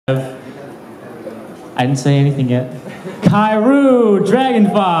I didn't say anything yet. Kairoo, Dragon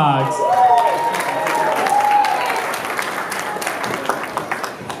Fox.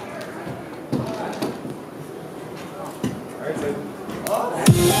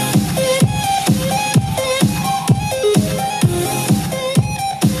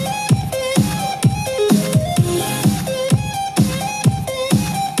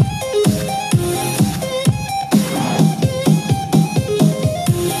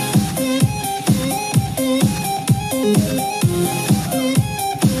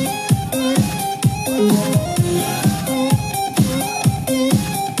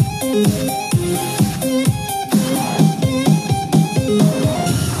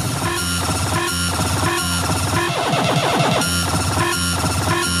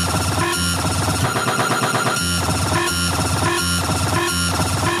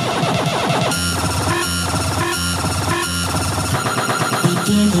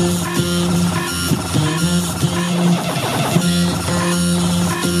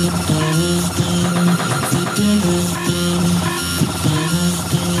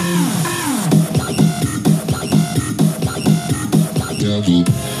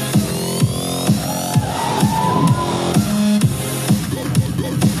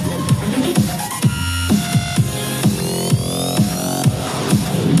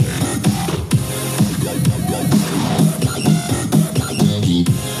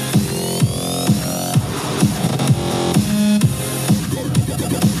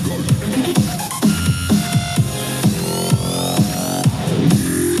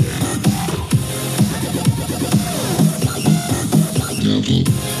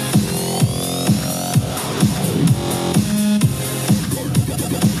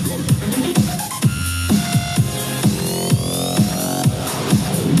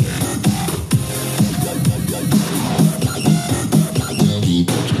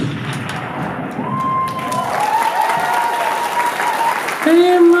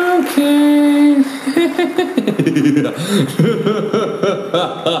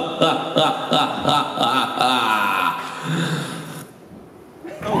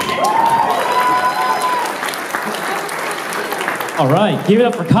 All right, give it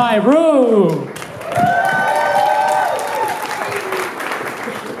up for Kairoo.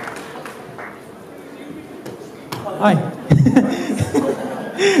 Hi.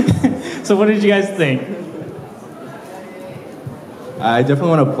 So what did you guys think? I definitely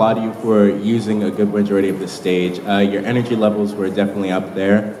want to applaud you for using a good majority of the stage. Your energy levels were definitely up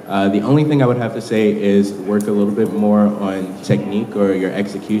there. The only thing I would have to say is work a little bit more on technique or your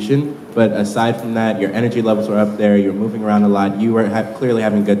execution. But aside from that, your energy levels were up there. You're moving around a lot. You were clearly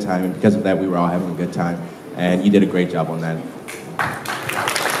having a good time, and because of that, we were all having a good time. And you did a great job on that.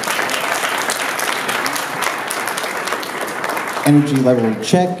 Energy level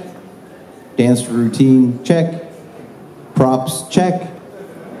check. Dance routine check. Props, check.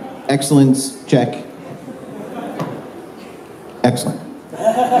 Excellence, check. Excellent.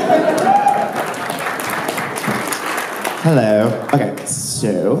 Hello. Okay,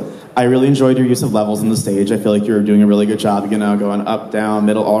 so I really enjoyed your use of levels on the stage. I feel like you were doing a really good job, going up, down,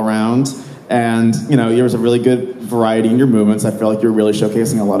 middle, all around. And, there was a really good variety in your movements. I feel like you're really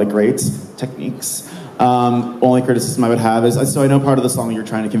showcasing a lot of great techniques. Only criticism I would have is, so I know part of the song you're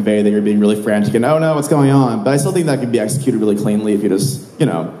trying to convey that you're being really frantic and, oh no, what's going on? But I still think that could be executed really cleanly if you just,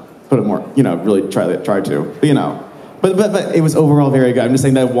 put it more, really try to. But it was overall very good. I'm just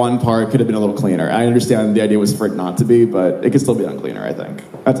saying that one part could have been a little cleaner. I understand the idea was for it not to be, but it could still be done cleaner, I think.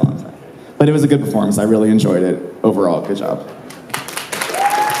 That's all I'm saying. But it was a good performance. I really enjoyed it. Overall, good job.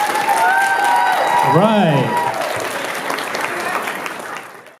 Right.